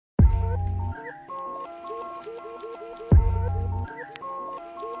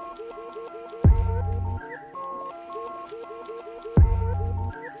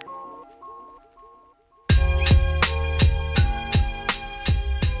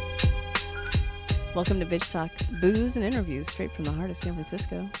Welcome to Bitch Talk, booze and interviews straight from the heart of San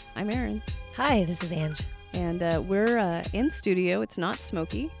Francisco. I'm Erin. Hi, this is Ange. And we're in studio. It's not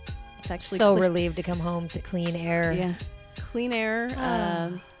smoky. It's actually so relieved to come home to clean air. Yeah, clean air.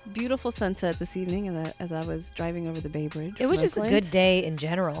 Beautiful sunset this evening as I was driving over the Bay Bridge. It was just a good day in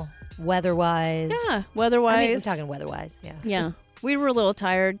general, weather-wise. Yeah, weather-wise. I mean, I'm talking weather-wise, yeah. Yeah. We were a little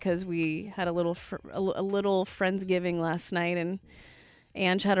tired because we had a little Friendsgiving last night, and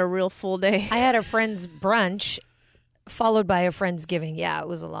Ange had a real full day. I had a friend's brunch followed by a Friendsgiving. Yeah, it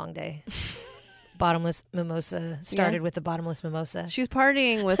was a long day. Bottomless mimosa. Started with the bottomless mimosa. She's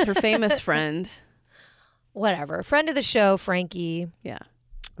partying with her famous friend. Whatever. Friend of the show, Frankie. Yeah.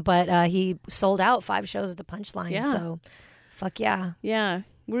 But he sold out 5 shows at the Punchline. Yeah. So, fuck yeah. Yeah.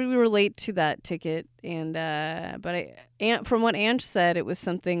 We were late to that ticket, and from what Ange said, it was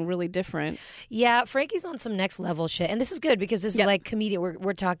something really different. Yeah, Frankie's on some next level shit, and this is good because this is like comedian.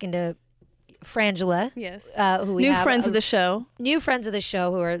 We're talking to Frangela, yes, who we new have, friends of the show,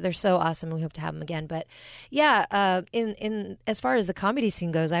 they're so awesome, and we hope to have them again. But yeah, in as far as the comedy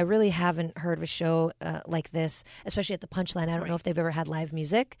scene goes, I really haven't heard of a show like this, especially at the Punchline. I don't know if they've ever had live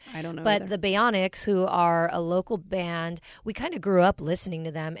music. I don't know, but either. The Bionics, who are a local band, we kind of grew up listening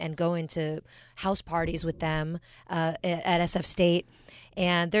to them and going to house parties with them at SF State,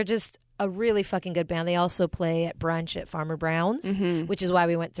 and they're just a really fucking good band. They also play at brunch at Farmer Brown's, which is why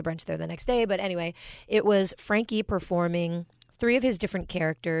we went to brunch there the next day. But anyway, it was Frankie performing 3 of his different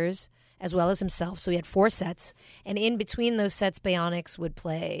characters as well as himself. So he had 4 sets. And in between those sets, Bionics would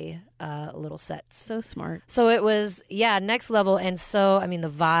play little sets. So smart. So it was, next level. And so, I mean, the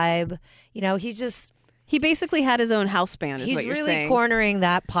vibe, he basically had his own house band, is what you're saying. He's really cornering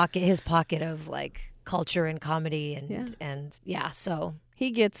that his pocket of like culture and comedy and so... He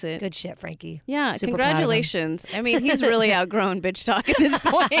gets it. Good shit, Frankie. Yeah, Super congratulations. I mean, he's really outgrown Bitch Talk at this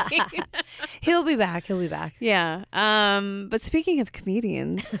point. He'll be back. Yeah. But speaking of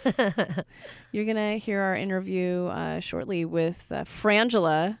comedians, you're going to hear our interview shortly with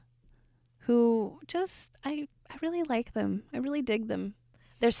Frangela, who I really like them. I really dig them.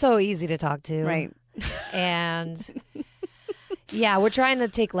 They're so easy to talk to. Right. And yeah, we're trying to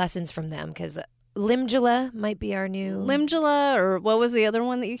take lessons from them because... Limjula might be our new... Limjula, or what was the other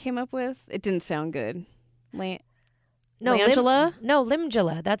one that you came up with? It didn't sound good. Langela? No,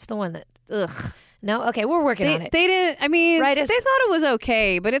 Limjula. That's the one that... Ugh. No? Okay, we're working on it. They didn't... I mean, they thought it was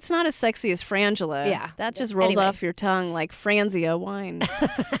okay, but it's not as sexy as Frangela. Yeah. That just rolls off your tongue like Franzia wine.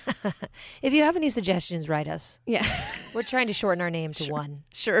 If you have any suggestions, write us. Yeah. We're trying to shorten our name to 1.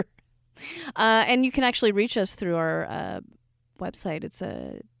 Sure. And you can actually reach us through our website. It's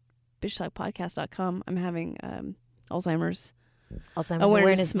bitchtalkpodcast.com. I'm having Alzheimer's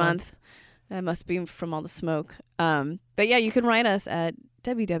Awareness Month. It must be from all the smoke. But yeah, you can write us at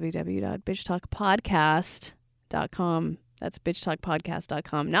www.bitchtalkpodcast.com. That's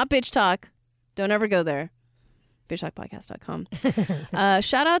bitchtalkpodcast.com. Not Bitch Talk. Don't ever go there. bitchtalkpodcast.com.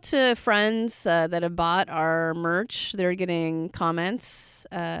 Shout out to friends that have bought our merch. They're getting comments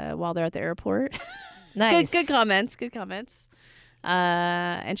while they're at the airport. Nice. Good comments.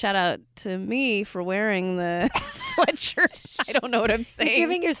 And shout out to me for wearing the sweatshirt. I don't know what I'm saying. You're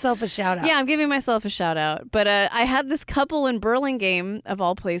giving yourself a shout out. Yeah, I'm giving myself a shout out. But I had this couple in Burlingame, of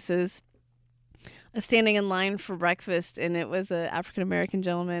all places, standing in line for breakfast, and it was an African-American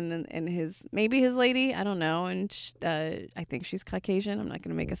gentleman and his lady, I don't know, and I think she's Caucasian. I'm not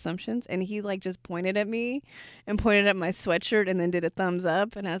going to make assumptions. And he just pointed at me and pointed at my sweatshirt and then did a thumbs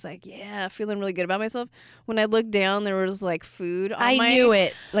up, and I was like, yeah, feeling really good about myself. When I looked down, there was food on I knew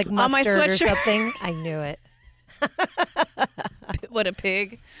it, like mustard my or something. I knew it. What a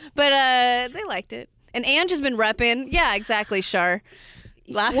pig. But they liked it. And Ange has been repping. Yeah, exactly, Shar.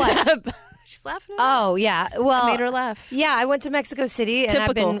 Laughing up. She's laughing at Oh, yeah. Well, I made her laugh. Yeah, I went to Mexico City and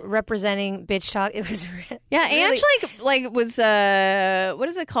Typical. I've been representing Bitch Talk. It was yeah, really... Ange was what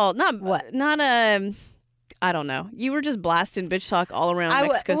is it called? I don't know. You were just blasting Bitch Talk all around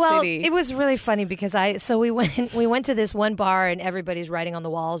Mexico City. It was really funny because we went to this one bar and everybody's writing on the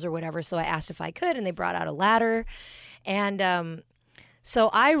walls or whatever. So I asked if I could, and they brought out a ladder, and so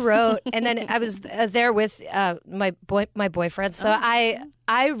I wrote, and then I was there with my boyfriend. So I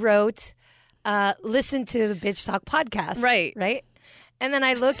wrote, listen to the Bitch Talk podcast, right. And then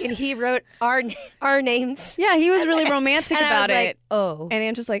I look, and he wrote our names. Yeah, he was really romantic and about I was it. Like, oh, and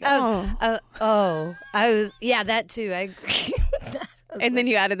Andrew's like, I was, that too. I agree with that. And then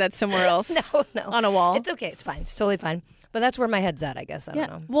you added that somewhere else. No. On a wall. It's okay. It's fine. It's totally fine. But that's where my head's at, I guess. I don't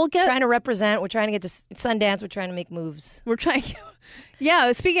know. We'll get. Trying to represent. We're trying to get to Sundance. We're trying to make moves. We're trying.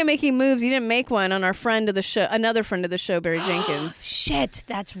 Yeah. Speaking of making moves, you didn't make one on our friend of the show, another friend of the show, Barry Jenkins. Shit,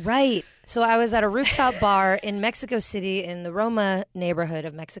 that's right. So I was at a rooftop bar in Mexico City, in the Roma neighborhood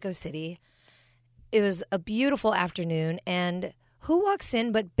of Mexico City. It was a beautiful afternoon, and who walks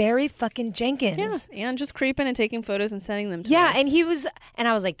in but Barry fucking Jenkins? Yeah, and just creeping and taking photos and sending them to Yeah, us. and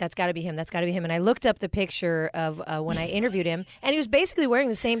I was like, that's got to be him. That's got to be him. And I looked up the picture of when I interviewed him, and he was basically wearing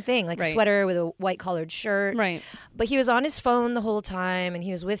the same thing, like a Right. sweater with a white collared shirt. Right. But he was on his phone the whole time, and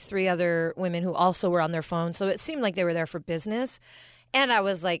he was with 3 other women who also were on their phone. So it seemed like they were there for business. And I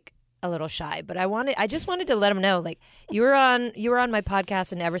was like a little shy, but I just wanted to let him know, like, you were on my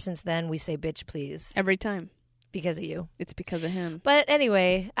podcast, and ever since then we say bitch please Every time. because of you. It's because of him. But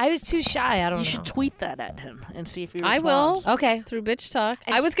anyway, I was too shy. I don't know. You should tweet that at him and see if he I responds. will. Okay. Through bitch talk.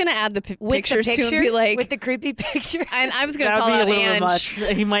 I was going to add the With pictures the picture, to be like. with the creepy picture. and I was going to That call would be a out little bit Ange.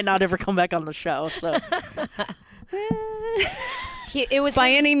 much. He might not ever come back on the show. So It was By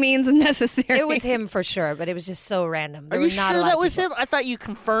him, any means necessary. it was him for sure, but it was just so random. There are were you not sure a lot that of was people. him? I thought you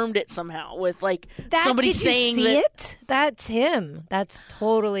confirmed it somehow with like That, somebody did saying you see that. it? That's him. That's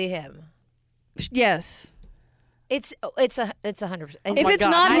totally him. Yes. It's 100%. If Oh my it's God,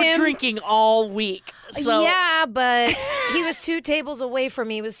 not you were him- drinking all week. So yeah, but he was 2 tables away from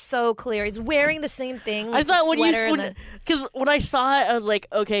me. It was so clear. He's wearing the same thing. I with the thought sweater because when I saw it, I was like,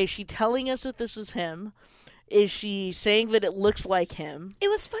 okay, is she telling us that this is him? Is she saying that it looks like him? it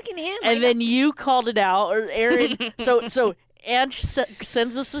was fucking him. And then you called it out, or Aaron. so Ange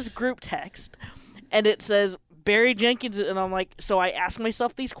sends us this group text, and it says Barry Jenkins, and I'm like, so I ask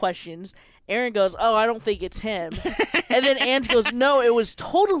myself these questions. Aaron goes, "Oh, I don't think it's him," and then Ange goes, "No, it was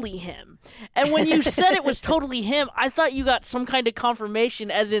totally him." And when you said it was totally him, I thought you got some kind of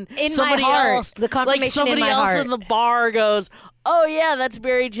confirmation, as in my somebody heart. else, The confirmation like in somebody my else heart. in the bar goes, "Oh yeah, that's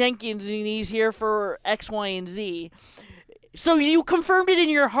Barry Jenkins, and he's here for X, Y, and Z." So you confirmed it in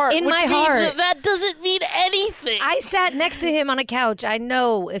your heart. In which my means heart. that doesn't mean anything. I sat next to him on a couch. I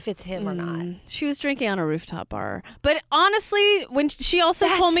know if it's him or not. She was drinking on a rooftop bar. But honestly, when she also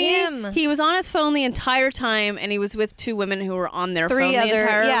That's told me him. he was on his phone the entire time and he was with 2 women who were on their 3 phone the other,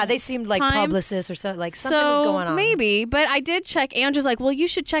 entire yeah, they seemed like time. publicists or something. Like something so was going on. maybe, but I did check. Andrew's like, well, you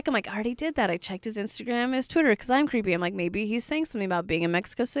should check. I'm like, I already did that. I checked his Instagram, his Twitter, because I'm creepy. I'm like, maybe he's saying something about being in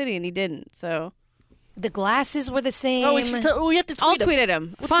Mexico City, and he didn't. So The glasses were the same. Oh, we have to tweet I'll him. tweet at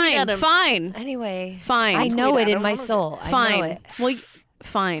him. We'll tweet Fine, at him. fine, Anyway, fine. I know tweet it at in him. my I don't soul. I know fine. it. Well,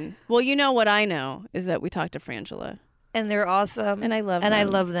 fine. Well, you know what I know is that we talked to Frangela, And they're awesome. and I love and them. I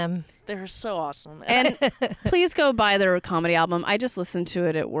love them. They're so awesome. And please go buy their comedy album. I just listened to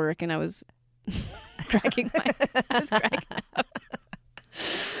it at work, and I was cracking up.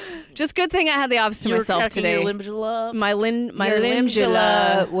 Just good thing I had the office to you were myself cracking today. your limbula. My Your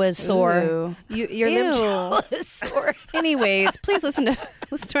lingula was sore. Ooh. Your Ew. lingula was sore. Anyways, please listen to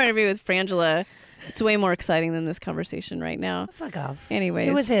our interview with Frangela. It's way more exciting than this conversation right now. Fuck off. Anyways,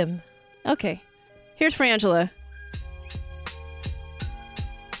 It was him. Okay, here's Frangela.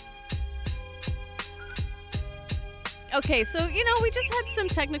 Okay, so we just had some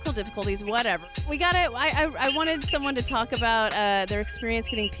technical difficulties. Whatever. We got it. I wanted someone to talk about their experience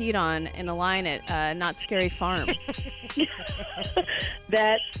getting peed on in a line at Not Scary Farm.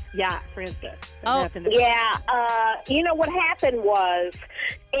 Francis. Oh. Yeah, what happened was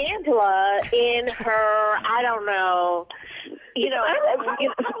Angela in her, I don't know, How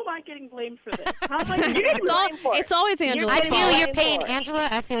am I getting blamed for this? How am I getting You're getting It's, blamed for it. it's always Angela's I I fault. feel your Blame pain, for it. Angela.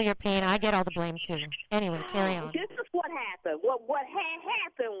 I feel your pain. I get all the blame too. Anyway, carry on. This is what happened. What had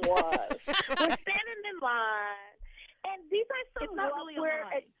happened was we're standing in line, and these are It's some not rough really a where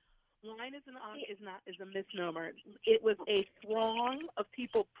line. Line is a misnomer. It was a throng of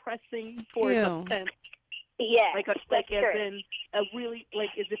people pressing towards Ew. a fence, yes, like that's as true. in a really like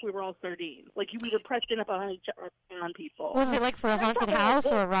as if we were all sardines. Like we were pressed in up behind each other on people. Was it like for a haunted house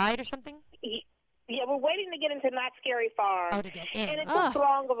or a ride or something? Yeah, we're waiting to get into Not Scary Farm. Oh, to get in. And it's Oh. a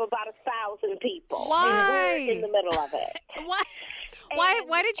throng of about 1,000 people. Why? And we're in the middle of it. Why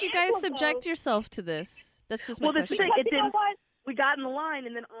And did you guys Angela subject goes- yourself to this? That's just my Well, the question. thing- Because it you know didn't- what? We got in the line,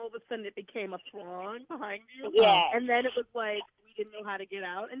 and then all of a sudden it became a throng behind you. Yes. And then it was like we didn't know how to get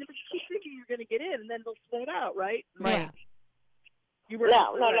out, and then we keep thinking you're going to get in, and then they'll spread out, right? Yeah. You were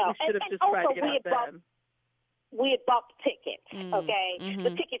No. right. We should have And just tried to also get we out had bought- then. We had bought the tickets, Mm, okay? mhm.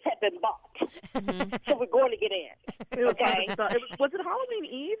 The tickets had been bought. Mhm. So we're going to get in. It was, Okay. was it Halloween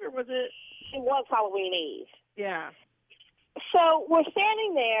Eve or was it? It was Halloween Eve. Yeah. So we're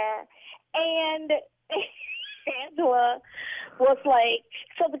standing there, and Angela was like,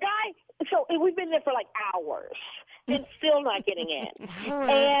 so the guy, so we've been there for like hours and still not getting in.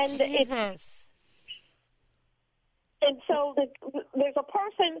 And Jesus. And so there's a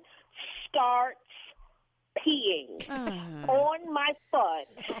person starts peeing on my foot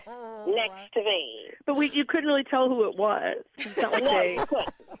next to me. But you couldn't really tell who it was. It's not like they... Oh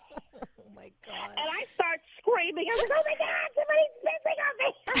my God. And I start screaming. I was like, oh my God, somebody's pissing on me.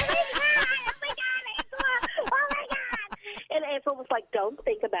 Oh my God, Angela. Oh my God. And Angela was like, don't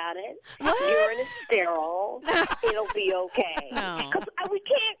think about it. Urine is sterile. It'll be okay. Because we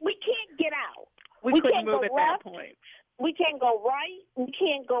can't get out. We couldn't move at that point. We can't go right. We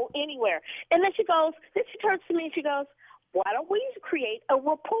can't go anywhere. And then she turns to me and she goes, why don't we create a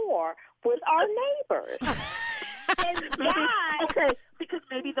rapport with our neighbors? And okay, because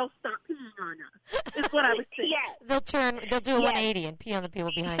maybe they'll stop peeing on us. Is what I was saying. Yes. They'll do a 180 and pee on the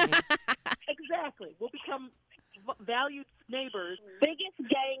people behind you. Exactly. We'll become valued neighbors. Biggest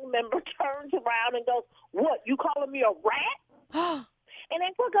gang member turns around and goes, what, you calling me a rat? And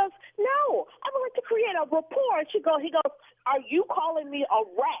Angela goes, no, I would like to create a rapport. And he goes, are you calling me a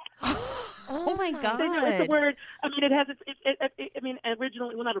rat? Oh my God. It's a word. I mean, it has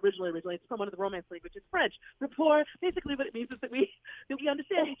originally, well, not originally, it's from one of the Romance languages, French. Rapport, basically what it means is that we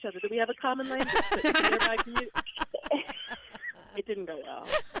understand each other, that we have a common language. It didn't go well.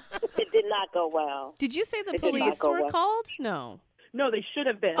 It did not go well. Did you say the police were called? No. No, they should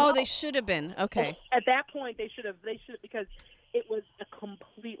have been. Oh, they should have been. Okay. At that point, they should have, because it was a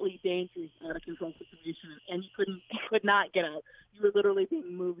completely dangerous, out of control situation, and you could not get out. You were literally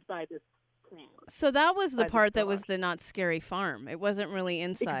being moved by this crowd. So that was the part that was the not scary farm. It wasn't really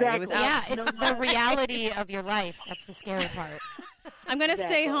inside. Exactly. It was Yeah, it's the reality of your life. That's the scary part. I'm going to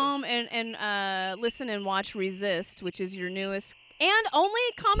stay home and listen and watch Resist, which is your newest and only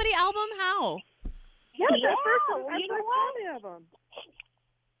comedy album. How? Yeah, you know what? Album.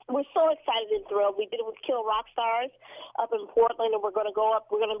 We're so excited and thrilled. We did it with Kill Rock Stars up in Portland, and we're going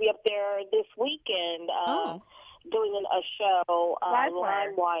to be up there this weekend doing a show,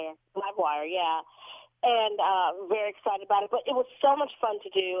 Livewire, yeah. And very excited about it. But it was so much fun to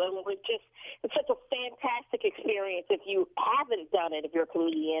do, and it's such a fantastic experience if you haven't done it, if you're a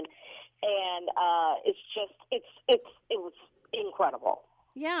comedian. And it was incredible.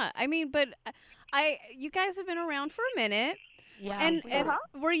 Yeah, I mean, but you guys have been around for a minute. Yeah. And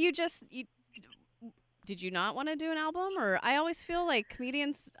were you just did you not want to do an album? Or I always feel like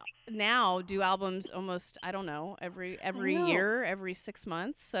comedians now do albums almost, I don't know, every year, every 6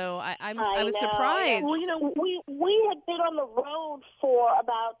 months. So I was surprised. Well, we had been on the road for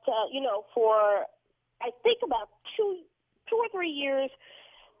about I think about two or 3 years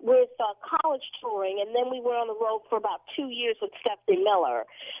with college touring, and then we were on the road for about 2 years with Stephanie Miller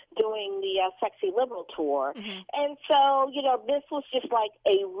doing the Sexy Liberal tour. Mm-hmm. And so, this was just like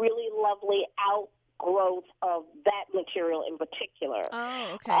a really lovely outgrowth of that material in particular.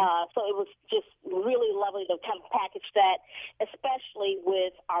 Oh, okay. So it was just really lovely to kind of package that, especially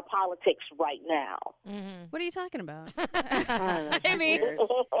with our politics right now. Mm-hmm. What are you talking about? I mean...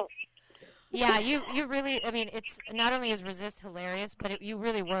 Yeah, you really, I mean, it's not only is Resist hilarious, but you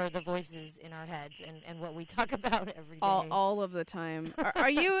really were the voices in our heads and what we talk about every day. All of the time. Are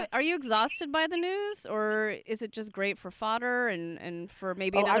you exhausted by the news, or is it just great for fodder and for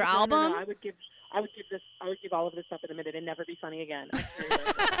maybe another album? No, I would give all of this up in a minute and never be funny again.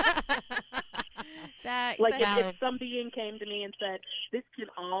 If some being came to me and said, this can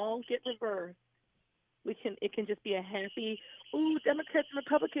all get reversed. It can just be a happy, ooh, Democrats and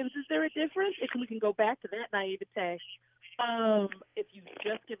Republicans, is there a difference? We can go back to that naivete. If you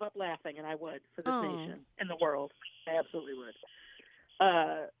just give up laughing, and I would for this nation and the world, I absolutely would.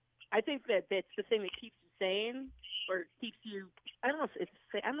 I think that's the thing that keeps you sane, or keeps you. I don't know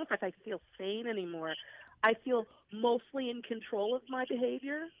if I feel sane anymore. I feel mostly in control of my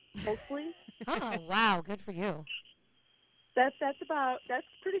behavior, mostly. Oh, wow, good for you. That's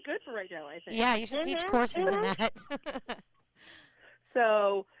pretty good for right now, I think. Yeah, you should teach courses in that.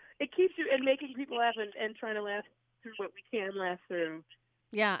 So it keeps you and making people laugh and trying to laugh through what we can laugh through.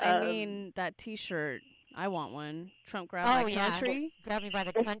 Yeah, I mean that T-shirt. I want one. Trump grab my country. Grab me by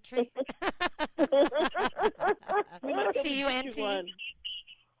the country. See you, Auntie.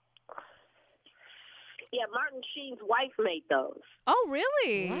 Yeah, Martin Sheen's wife made those. Oh,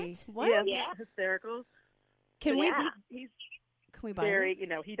 really? What? Yeah. Hysterical. Can we buy very,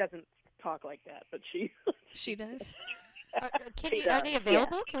 them? he doesn't talk like that, but she does. Are they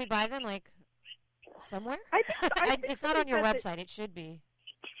available? Yeah. Can we buy them somewhere? I think it's not on your website. It should be.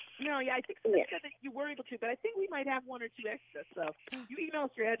 No, yeah, I think somebody said that you were able to, but I think we might have one or two extras. So you email us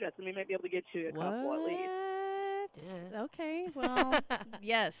your address, and we might be able to get you a couple at least. What? Okay, well,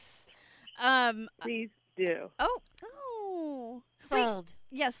 yes. Please do. Oh. Sold.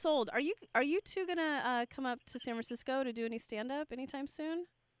 Wait, yeah, sold. Are you two gonna come up to San Francisco to do any stand up anytime soon?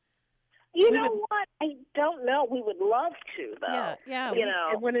 You know what? I don't know. We would love to, though. Yeah. You know,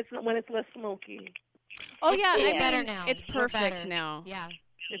 and when it's less smoky. Oh yeah, It's I better mean, now. it's We're perfect better. now. Yeah.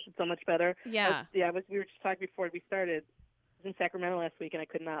 It's so much better. Yeah. We were just talking before we started. I was in Sacramento last week, and I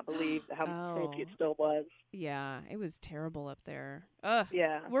could not believe how smoky it still was. Yeah, it was terrible up there. Ugh.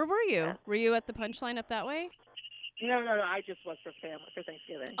 Yeah. Where were you? Were you at the Punchline up that way? No. I just was for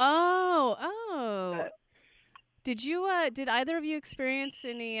Thanksgiving. Oh. Did you? Did either of you experience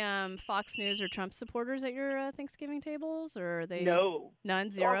any Fox News or Trump supporters at your Thanksgiving tables, or are they? No.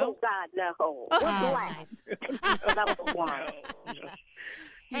 None. Zero. Oh God, no. Oh, nice. That was one.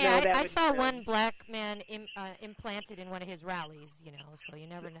 Hey, I saw one black man implanted in one of his rallies, so you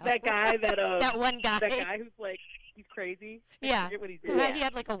never know. That guy, that one guy. That guy who's like, he's crazy. Yeah. I forget what he did. Yeah. He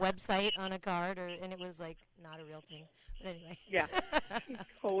had like a website on a card, and it was like not a real thing. But anyway. Yeah. He's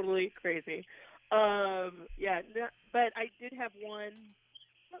totally crazy. Yeah. No, but I did have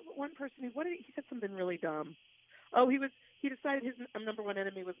one person who, he said something really dumb. Oh, he decided his number one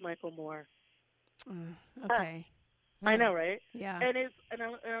enemy was Michael Moore. Okay. I know, right? Yeah. And I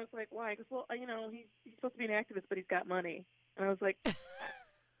was like, why? Because, well, he's supposed to be an activist, but he's got money. And I was like,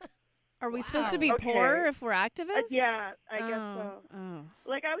 are we supposed to be poor if we're activists? Yeah, I guess so. Oh.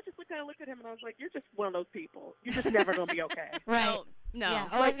 Like, I was just kind of look at him, and I was like, you're just one of those people. You're just never going to be okay. Right. No. Yeah,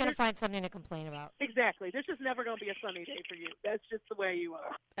 always going to find something to complain about. Exactly. There's just never going to be a sunny day for you. That's just the way you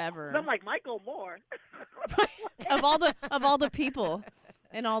are. Ever. And I'm like, Michael Moore. of all the people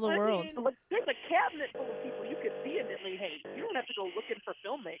in all the world. But there's a cabinet full of people you could vehemently hate. You don't have to go looking for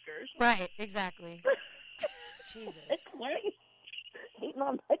filmmakers. Right, exactly. Jesus. It's like hating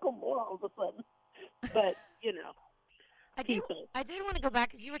on Michael Moore all of a sudden. But, I did want to go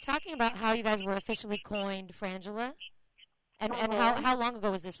back because you were talking about how you guys were officially coined Frangela. And how long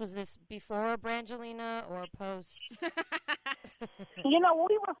ago was this? Was this before Brangelina or post? We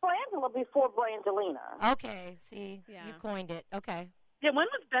were Frangela before Brangelina. Okay, see, you coined it. Okay. Yeah, when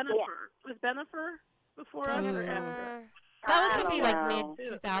was Bennifer? Yeah. Was Bennifer before us or after? That was maybe like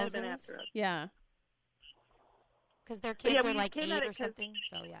mid-2000s. Yeah. Because their kids are like 8 or something,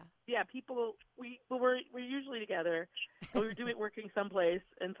 so yeah. Yeah, people, we're usually together, and we were working someplace,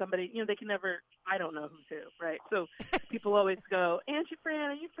 and somebody, they can never, I don't know who's who, right? So people always go, Angie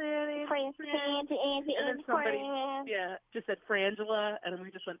Fran, are you Fran? Angie, somebody, just said Frangela, and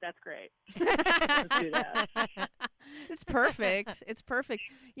we just went, that's great. Let's do that. It's perfect. It's perfect.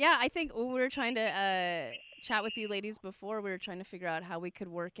 Yeah, I think when we were trying to chat with you ladies before, we were trying to figure out how we could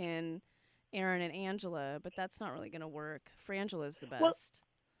work in Aaron and Angela, but that's not really going to work. Frangela's the best.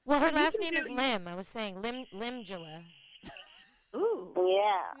 Well, her last name is Lim. I was saying Limgila. Ooh,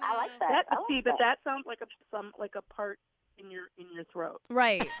 yeah, I like that. But that sounds like a part in your throat.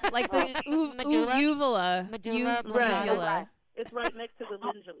 Right, like the uvula. Medulla. It's right next to the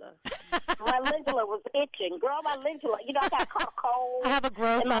lingula. My lingula was itching. Girl, my lingula, I got caught cold. I have a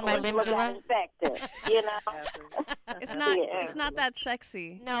growth on my lingula. Got infected, It's not that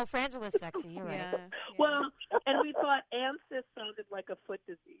sexy. No, Frangela's sexy. You're right. Yeah. Well, and we thought Ansis sounded like a foot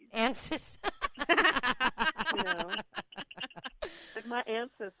disease. Ansis. Like my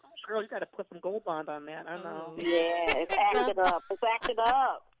Ansis. Girl, you got to put some Gold Bond on that. I don't know. Yeah, it's acted up. It's acted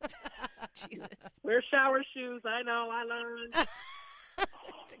up. Jesus. Wear shower shoes. I know. I learned.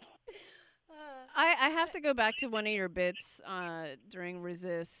 I have to go back to one of your bits during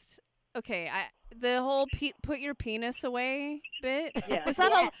Resist. Okay, the whole put your penis away bit. Yeah.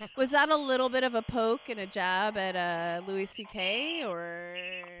 Was that a little bit of a poke and a jab at Louis C.K. or?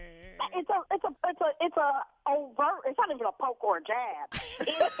 It's a overt. It's not even a poke or a jab.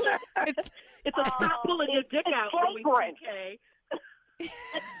 It's a stop pulling your dick out. Flagrant.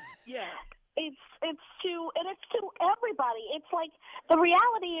 Yeah. It's to everybody. It's like the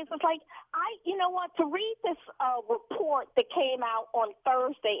reality is it's like to read this report that came out on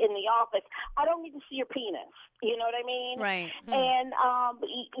Thursday in the office, I don't need to see your penis. You know what I mean? Right. And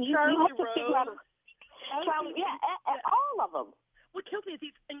you have to figure out all of them. What kills me is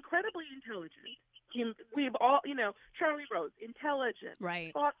he's incredibly intelligent. We've all, Charlie Rose, intelligent,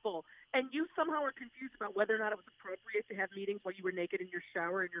 right, thoughtful, and you somehow are confused about whether or not it was appropriate to have meetings while you were naked in your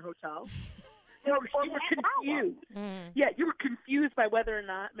shower in your hotel. You were confused. Yeah, you were confused by whether or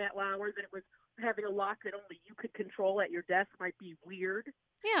not, Matt Lauer, that it was having a lock that only you could control at your desk might be weird.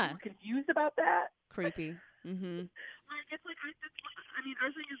 Yeah. You were confused about that. Creepy. Mm-hmm. Like, it's like,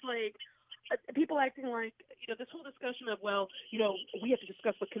 our thing is like, people acting like, this whole discussion of, well, we have to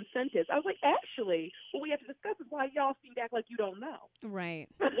discuss what consent is. I was like, actually, what we have to discuss is why y'all seem to act like you don't know. Right.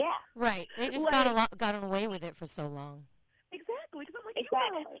 Yeah. Right. They just gotten away with it for so long. Exactly. Because I'm like,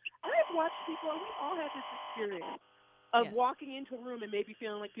 I've watched people, and we all have this experience of walking into a room and maybe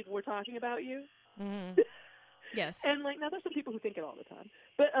feeling like people were talking about you. Mm-hmm. Yes. And, like, now there's some people who think it all the time.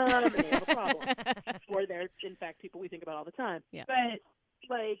 But, and they have a problem. Or they're, in fact, people we think about all the time. Yeah. But,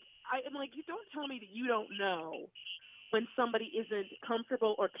 like, I'm like, you don't tell me that you don't know when somebody isn't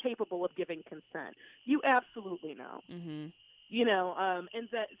comfortable or capable of giving consent. You absolutely know. Mm-hmm. And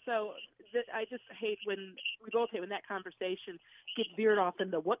that I just hate when that conversation gets veered off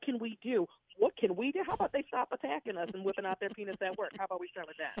into what can we do? What can we do? How about they stop attacking us and whipping out their penis at work? How about we start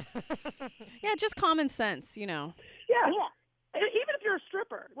with that? Yeah, just common sense, Yeah. Even if you're a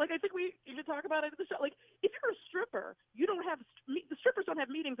stripper, like I think we even talk about it at the show. Like if you're a stripper, the strippers don't have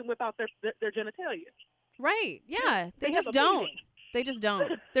meetings and whip out their genitalia. Right. Yeah. They just have a don't. meeting. They just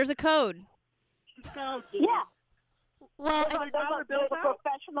don't. There's a code. Yeah. Well, there's a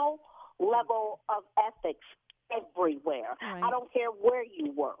professional level of ethics everywhere. Right. I don't care where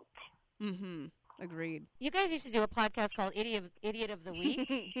you work. Mm-hmm. Agreed. you guys used to do a podcast called Idiot of the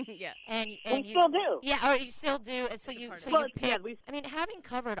Week. Yeah. And We still do. Yeah, or you still do. And so you pick. I mean, having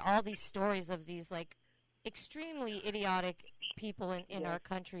covered all these stories of these like extremely idiotic people in our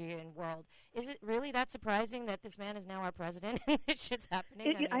country and world, is it really that surprising that this man is now our president? This shit's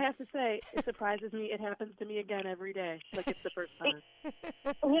happening. I have to say, it surprises me. It happens to me again every day. Like it's the first time.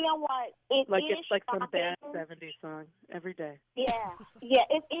 You know what? It's like some bad '70s song every day. Yeah,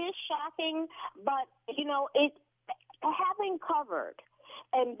 it is shocking, but it having covered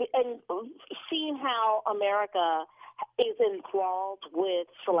and seeing how America is enthralled with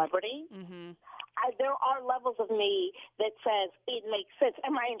celebrity. Mm-hmm. There are levels of me that says it makes sense.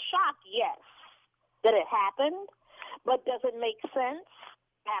 Am I in shock? Yes, that it happened, but does it make sense?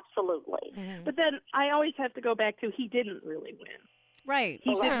 Absolutely. Mm-hmm. But then I always have to go back to he didn't really win. Right.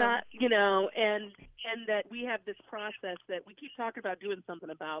 He did not, and that we have this process that we keep talking about doing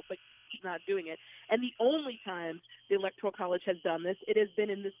something about, but he's not doing it. And the only time the Electoral College has done this, it has been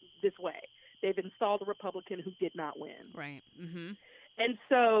in this way. They've installed a Republican who did not win. Right. Mm-hmm. And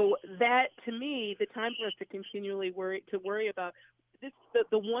so that, to me, the time for us to continually worry about this,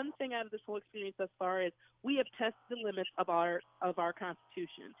 the one thing out of this whole experience thus far is we have tested the limits of our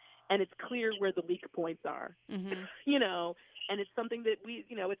Constitution, and it's clear where the leak points are. Mm-hmm. And it's something that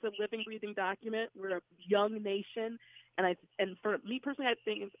it's a living, breathing document. We're a young nation, and for me personally, I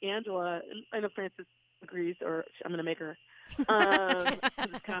think Angela, and I know Frances agrees, or I'm going to make her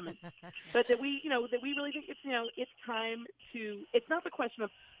comment, but that we really think it's time to. It's not the question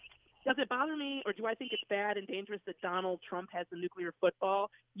of does it bother me or do I think it's bad and dangerous that Donald Trump has the nuclear football?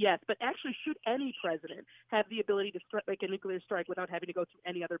 Yes, but actually, should any president have the ability to make a nuclear strike without having to go through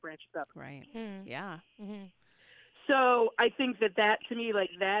any other branch of government? Right. Mm-hmm. Yeah. Mm-hmm. So I think that to me,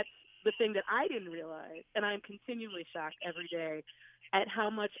 like that's the thing that I didn't realize, and I'm continually shocked every day at how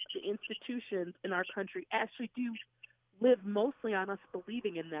much the institutions in our country actually do live mostly on us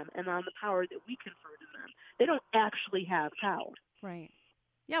believing in them and on the power that we conferred in them. They don't actually have power. Right.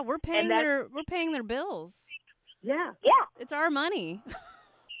 Yeah, we're paying their bills. Yeah. Yeah. It's our money.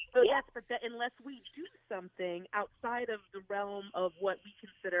 So yes, but unless we do something outside of the realm of what we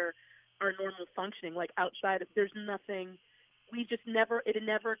consider our normal functioning, like outside of, there's nothing. It never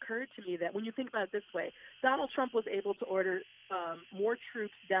occurred to me that when you think about it this way, Donald Trump was able to order more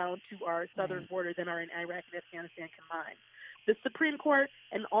troops down to our southern border than are in Iraq and Afghanistan combined. The Supreme Court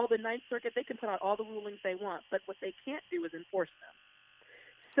and all the Ninth Circuit, they can put out all the rulings they want, but what they can't do is enforce them.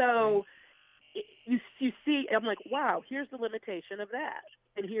 So you see, I'm like, wow, here's the limitation of that.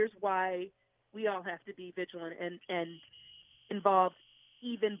 And here's why we all have to be vigilant and involved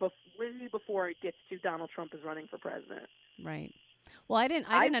even way before it gets to Donald Trump is running for president. Right. Well, I didn't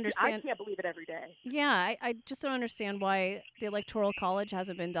understand. I can't believe it every day. Yeah, I just don't understand why the Electoral College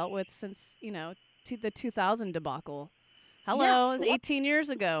hasn't been dealt with since, the 2000 debacle. Hello, it was 18 years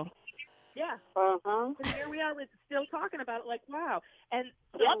ago. Yeah. Uh-huh. And here we are still talking about it like, wow. And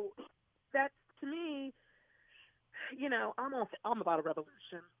so that's, to me, I'm about a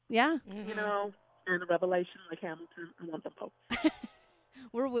revolution. Yeah. Mm-hmm. And a revelation like Hamilton and one of both.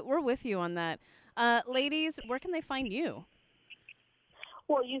 We're with you on that. Ladies, where can they find you?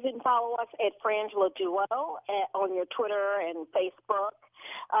 Well, you can follow us at Frangela Duo on your Twitter and Facebook.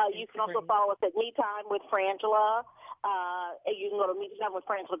 You can also follow us at Me Time with Frangela. You can go to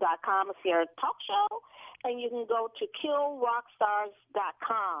MeTimeWithFrangela.com and see our talk show. And you can go to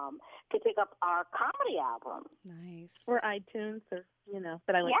KillRockstars.com to pick up our comedy album. Nice. Or iTunes, or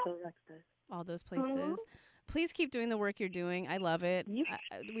but I like to all those places. Mm-hmm. Please keep doing the work you're doing. I love it.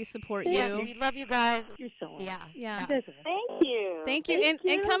 We support you. Yes, we love you guys. You're so awesome. Yeah. Thank you. Thank you.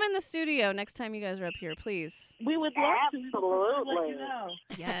 And come in the studio next time you guys are up here, please. We would love to. Absolutely.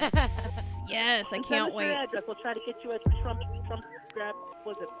 Yes. Yes, I can't wait. Address. We'll try to get you a Trump grab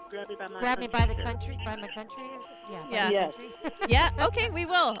me by my grab me by the country, by my country or something? Yeah. Yes. Yeah, okay, we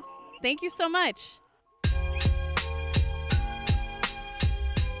will. Thank you so much.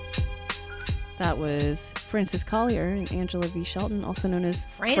 That was Frances Collier and Angela V. Shelton, also known as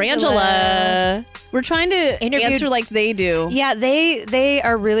Frangela. We're trying to answer like they do. Yeah, they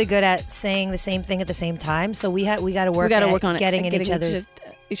are really good at saying the same thing at the same time. So we got to work on getting in each other's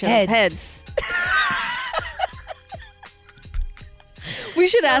heads. We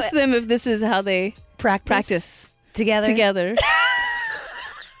should ask them if this is how they practice together.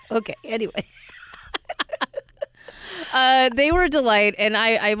 Okay. Anyway. They were a delight, and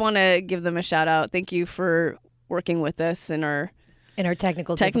I want to give them a shout out. Thank you for working with us in our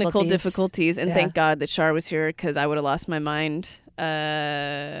technical difficulties. And thank God that Shar was here, because I would have lost my mind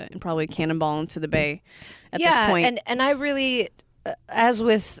and probably cannonball into the bay at this point. And I really, as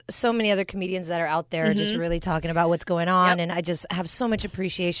with so many other comedians that are out there, just really talking about what's going on, and I just have so much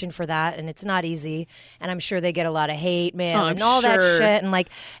appreciation for that, and it's not easy, and I'm sure they get a lot of hate mail and all that shit, and like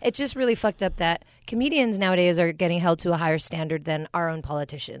it's just really fucked up that comedians nowadays are getting held to a higher standard than our own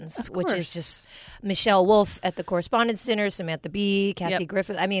politicians, which is just Michelle Wolf at the Correspondence Dinner, Samantha Bee, Kathy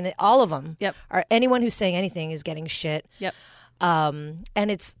Griffith. I mean, all of them. Are anyone who's saying anything is getting shit. And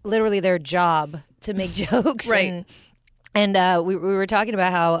it's literally their job to make jokes. Right. And we were talking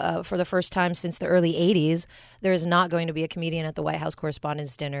about how for the first time since the early 80s, there is not going to be a comedian at the White House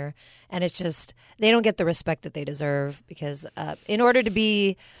Correspondents' Dinner. And it's just, they don't get the respect that they deserve, because in order to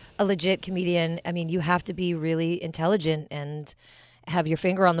be a legit comedian, I mean, you have to be really intelligent and have your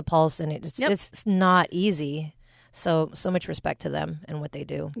finger on the pulse, and it's not easy. So much respect to them and what they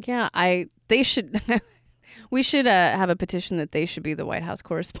do. Yeah, they should, we should have a petition that they should be the White House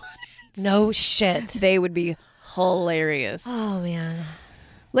correspondents. No shit. They would be hilarious. Oh, man.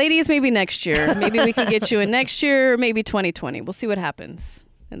 Ladies, maybe next year. Maybe we can get you in next year, or maybe 2020. We'll see what happens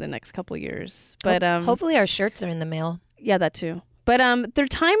in the next couple of years. But hopefully our shirts are in the mail. Yeah, that too. But their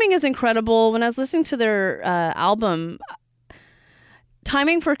timing is incredible. When I was listening to their album,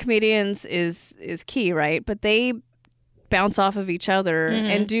 timing for comedians is key, right? But they bounce off of each other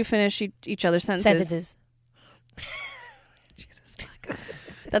and do finish each other's sentences. Jesus, fuck.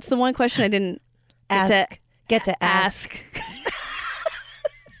 That's the one question I didn't get to ask.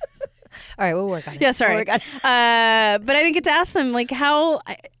 All right, we'll work on it. Yeah, sorry. But I didn't get to ask them, like, how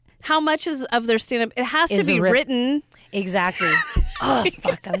much of their stand-up, it has to be written. Exactly. Oh,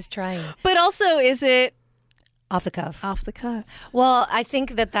 fuck, I was trying. But also, is it off the cuff? Off the cuff. Well, I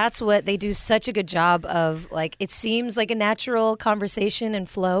think that's what they do such a good job of. Like, it seems like a natural conversation and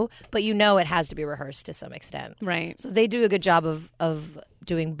flow, but it has to be rehearsed to some extent. Right. So they do a good job of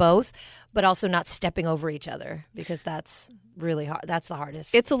doing both, but also not stepping over each other, because that's really hard. That's the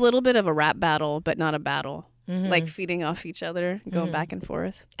hardest. It's a little bit of a rap battle, but not a battle. Like feeding off each other, going back and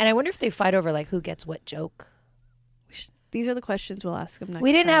forth. And I wonder if they fight over like who gets what joke. These are the questions we'll ask them next time.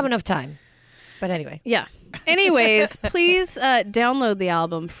 We didn't have enough time. But anyway. Yeah. Anyways, please download the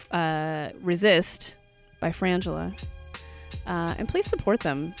album Resist by Frangela. And please support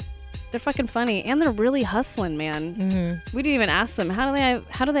them. They're fucking funny, and they're really hustling, man. We didn't even ask them, how do they have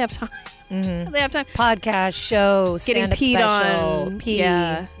time? How do they have time? Podcast, show, getting peed special, on.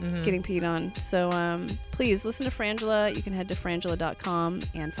 Getting peed on. So please listen to Frangela. You can head to frangela.com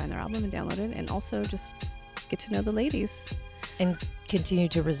and find their album and download it, and also just get to know the ladies. And continue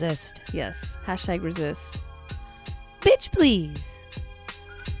to resist. Yes. #resist. Bitch, please.